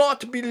do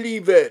not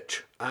believe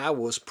it. I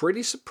was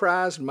pretty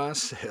surprised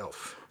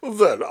myself.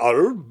 Well,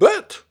 I'll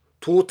bet.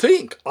 To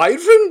think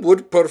Ivan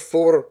would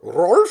prefer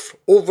Rolf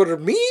over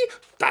me?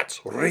 That's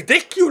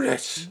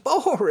ridiculous.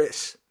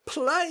 Boris,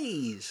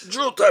 please.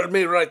 You tell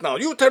me right now.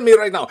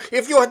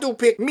 If you had to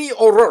pick me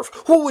or Rolf,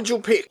 who would you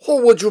pick?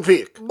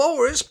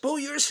 Boris, pull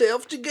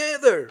yourself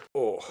together.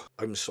 Oh,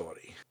 I'm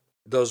sorry.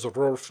 Does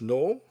Rolf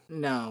know?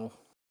 No.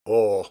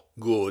 Oh,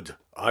 good.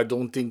 I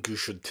don't think you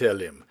should tell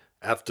him.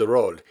 After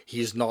all,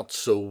 he's not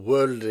so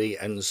worldly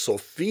and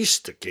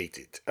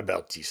sophisticated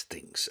about these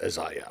things as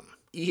I am.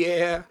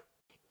 Yeah.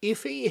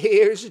 If he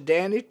hears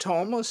Danny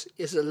Thomas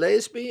is a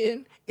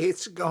lesbian,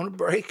 it's gonna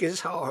break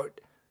his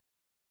heart.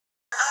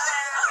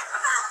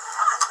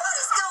 What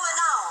is going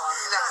on?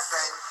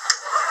 Nothing.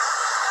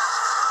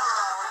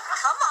 Oh,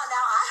 come on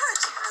now. I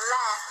heard you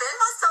laughing.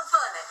 What's so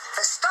funny?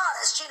 For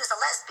starters, Gina's a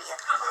lesbian.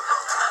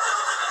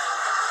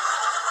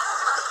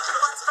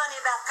 What's funny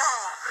about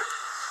that?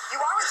 You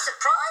aren't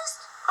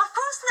surprised? Of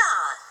course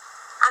not.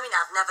 I mean,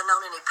 I've never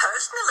known any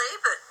personally,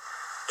 but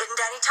isn't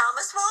Danny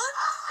Thomas one?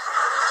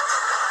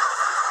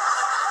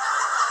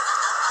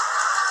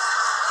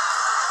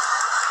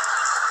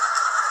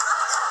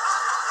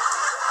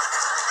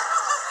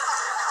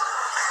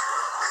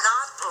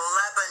 Not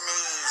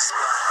Lebanese.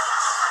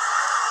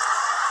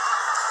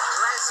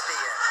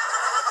 Lesbian.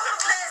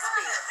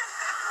 Lesbian.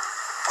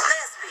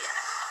 Lesbian.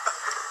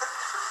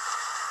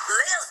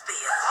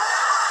 Lesbian.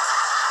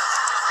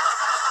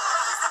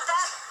 Isn't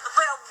that,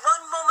 well,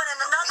 one woman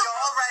and another? We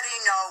already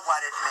know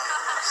what it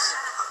means.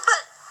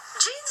 But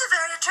Jean's a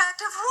very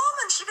attractive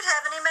woman. She could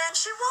have any man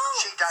she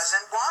wants. She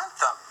doesn't want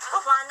them.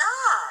 Well, why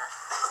not?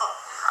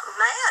 A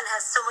man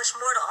has so much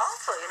more to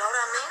offer, you know what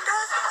I mean,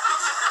 Doug?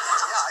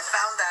 Yeah, I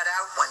found that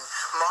out when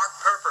Mark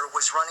Perper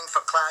was running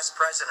for class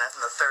president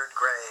in the 3rd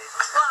grade.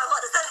 Why,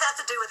 what does that have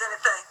to do with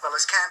anything? Well,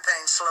 his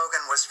campaign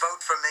slogan was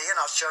 "Vote for me and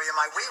I'll show you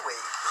my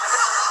wee-wee."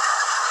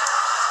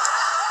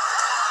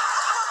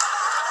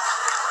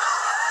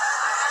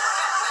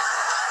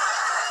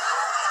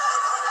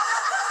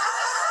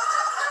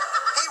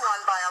 He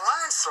won by a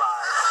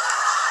landslide.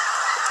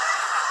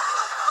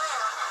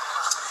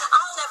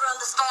 I'll never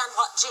understand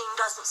what Jean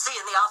doesn't see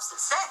in the opposite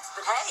sex,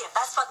 but hey, if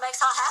that's what makes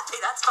her happy,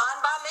 that's fine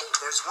by me.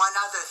 There's one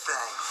other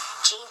thing.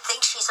 Jean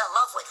thinks she's in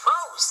love with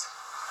Rose.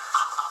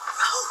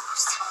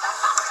 Rose?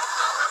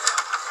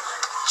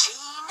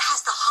 Jean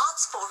has the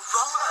hots for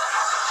Rose?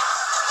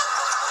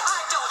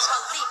 I don't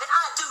believe it.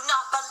 I do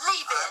not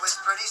believe it. I was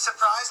pretty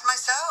surprised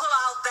myself. Well,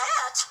 I'll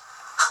bet.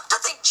 To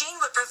think Jean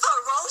would prefer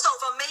Rose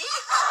over me?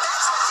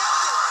 That's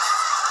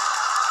ridiculous.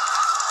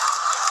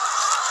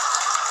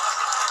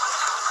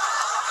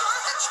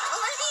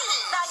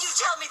 Now you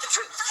tell me the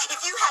truth.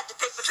 If you had to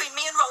pick between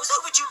me and Rose,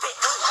 who would you pick?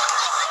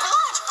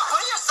 Blanche,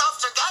 pull yourself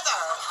together.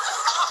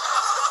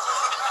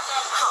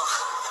 Oh,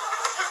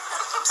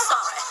 I'm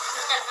sorry.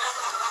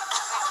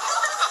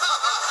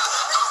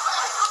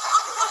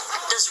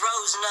 Does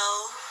Rose know?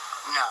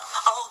 No.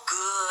 Oh,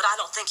 good. I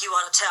don't think you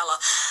ought to tell her.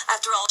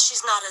 After all,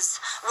 she's not as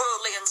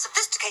worldly and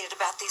sophisticated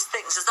about these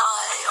things as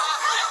I am.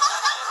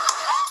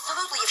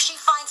 Absolutely. If she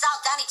finds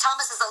out Danny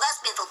Thomas is a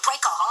lesbian, it'll break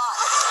her heart.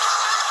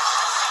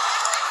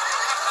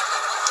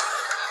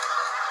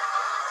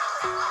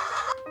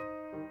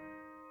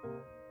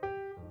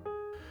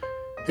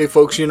 Hey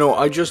folks,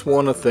 I just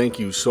want to thank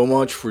you so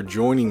much for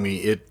joining me.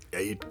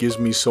 It gives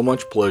me so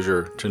much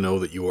pleasure to know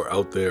that you are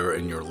out there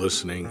and you're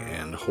listening,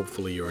 and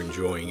hopefully you're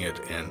enjoying it.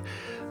 And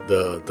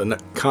the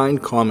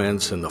kind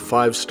comments and the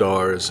 5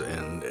 stars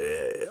and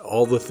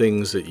all the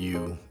things that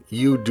you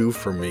do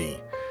for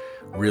me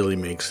really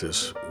makes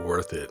this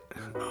worth it.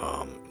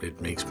 It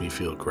makes me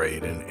feel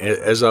great. And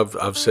as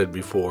I've said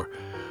before,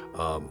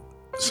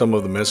 some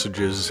of the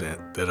messages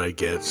that I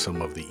get,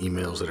 some of the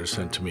emails that are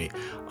sent to me,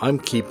 I'm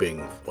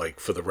keeping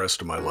for the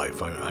rest of my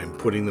life. I'm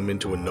putting them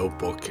into a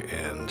notebook,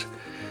 and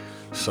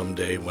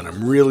someday when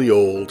I'm really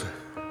old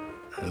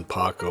and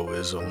Paco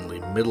is only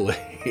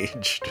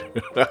middle-aged,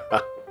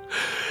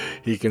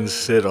 he can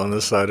sit on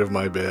the side of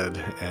my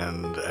bed,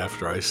 and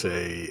after I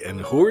say,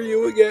 "And who are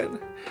you again?"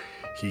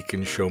 he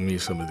can show me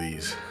some of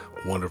these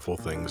wonderful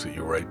things that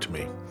you write to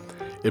me.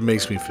 It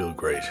makes me feel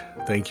great.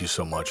 Thank you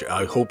so much.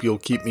 I hope you'll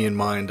keep me in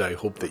mind. I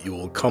hope that you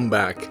will come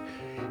back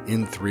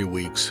in 3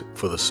 weeks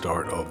for the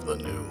start of the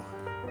new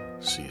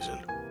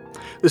season.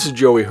 This is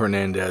Joey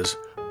Hernandez.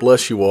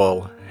 Bless you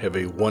all. Have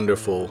a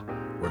wonderful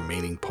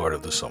remaining part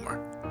of the summer.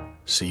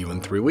 See you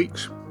in 3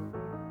 weeks.